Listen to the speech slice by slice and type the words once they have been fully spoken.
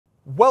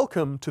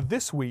Welcome to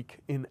This Week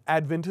in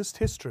Adventist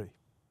History.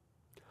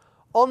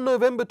 On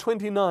November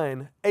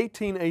 29,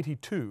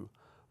 1882,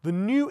 the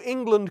New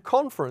England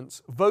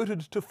Conference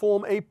voted to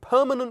form a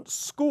permanent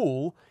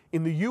school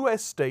in the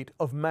U.S. state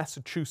of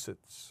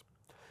Massachusetts.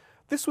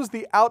 This was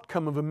the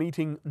outcome of a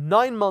meeting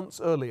 9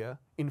 months earlier,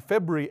 in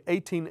February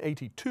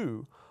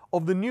 1882,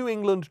 of the New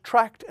England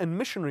Tract and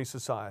Missionary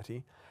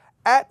Society,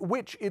 at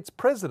which its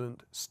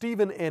president,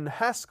 Stephen N.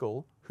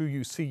 Haskell, who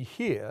you see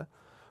here,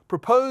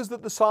 proposed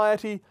that the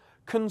society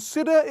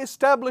consider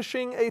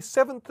establishing a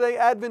Seventh-day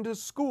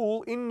Adventist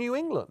school in New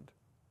England.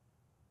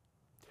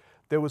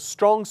 There was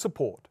strong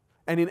support,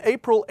 and in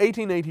April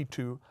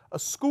 1882, a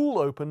school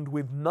opened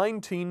with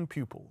 19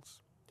 pupils.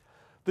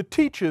 The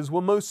teachers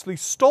were mostly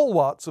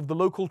stalwarts of the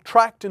local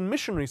Tract and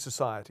Missionary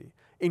Society,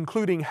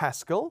 including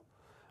Haskell,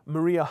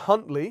 Maria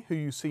Huntley, who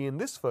you see in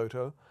this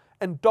photo,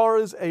 and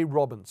Doris A.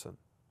 Robinson.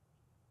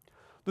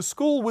 The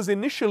school was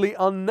initially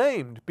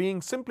unnamed,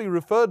 being simply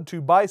referred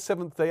to by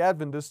Seventh-day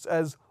Adventists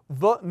as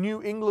the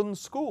New England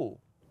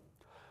School.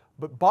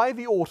 But by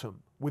the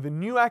autumn, with a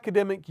new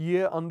academic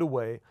year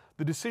underway,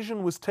 the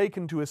decision was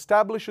taken to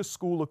establish a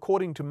school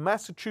according to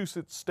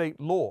Massachusetts state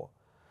law,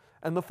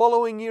 and the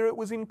following year it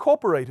was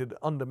incorporated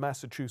under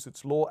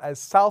Massachusetts law as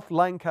South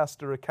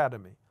Lancaster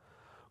Academy.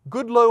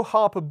 Goodloe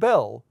Harper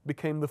Bell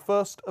became the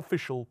first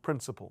official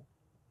principal.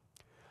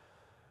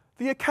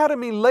 The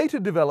academy later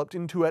developed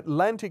into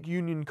Atlantic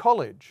Union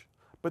College,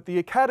 but the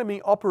academy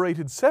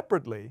operated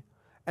separately,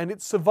 and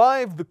it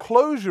survived the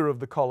closure of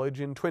the college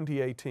in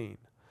 2018.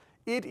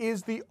 It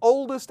is the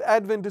oldest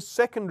Adventist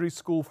secondary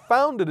school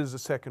founded as a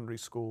secondary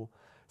school,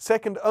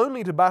 second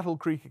only to Battle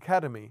Creek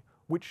Academy,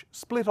 which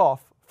split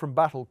off from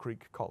Battle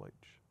Creek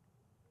College.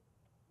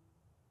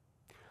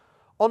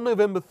 On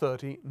November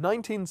 30,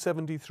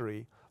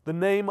 1973, the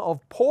name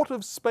of Port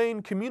of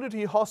Spain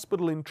Community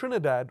Hospital in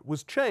Trinidad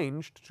was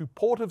changed to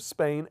Port of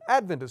Spain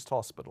Adventist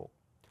Hospital.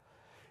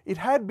 It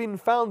had been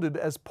founded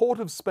as Port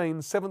of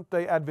Spain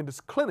Seventh-day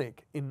Adventist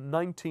Clinic in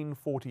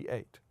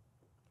 1948.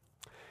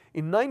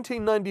 In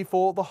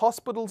 1994, the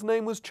hospital's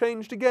name was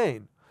changed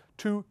again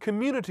to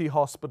Community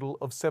Hospital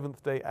of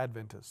Seventh-day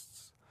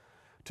Adventists.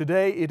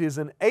 Today, it is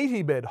an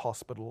 80-bed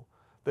hospital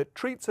that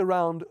treats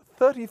around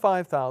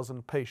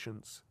 35,000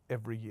 patients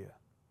every year.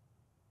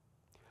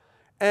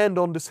 And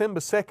on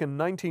December 2,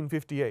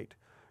 1958,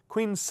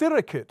 Queen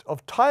Sirikit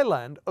of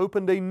Thailand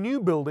opened a new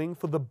building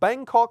for the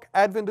Bangkok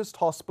Adventist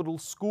Hospital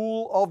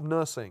School of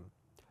Nursing.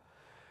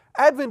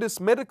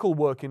 Adventist medical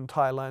work in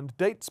Thailand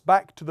dates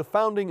back to the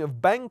founding of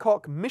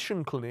Bangkok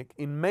Mission Clinic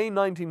in May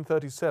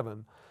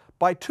 1937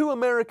 by two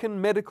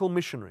American medical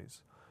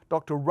missionaries,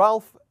 Dr.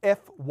 Ralph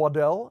F.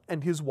 Waddell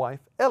and his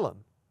wife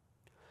Ellen.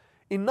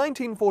 In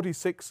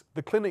 1946,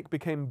 the clinic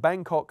became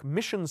Bangkok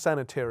Mission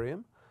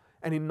Sanitarium,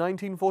 and in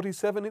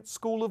 1947 its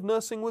School of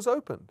Nursing was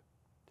opened.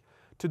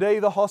 Today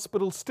the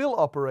hospital still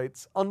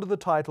operates under the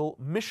title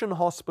Mission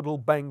Hospital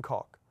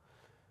Bangkok.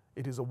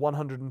 It is a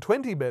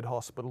 120-bed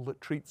hospital that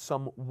treats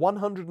some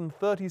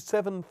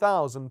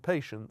 137,000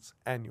 patients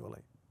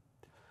annually.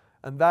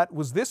 And that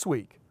was This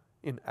Week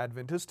in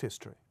Adventist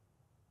History.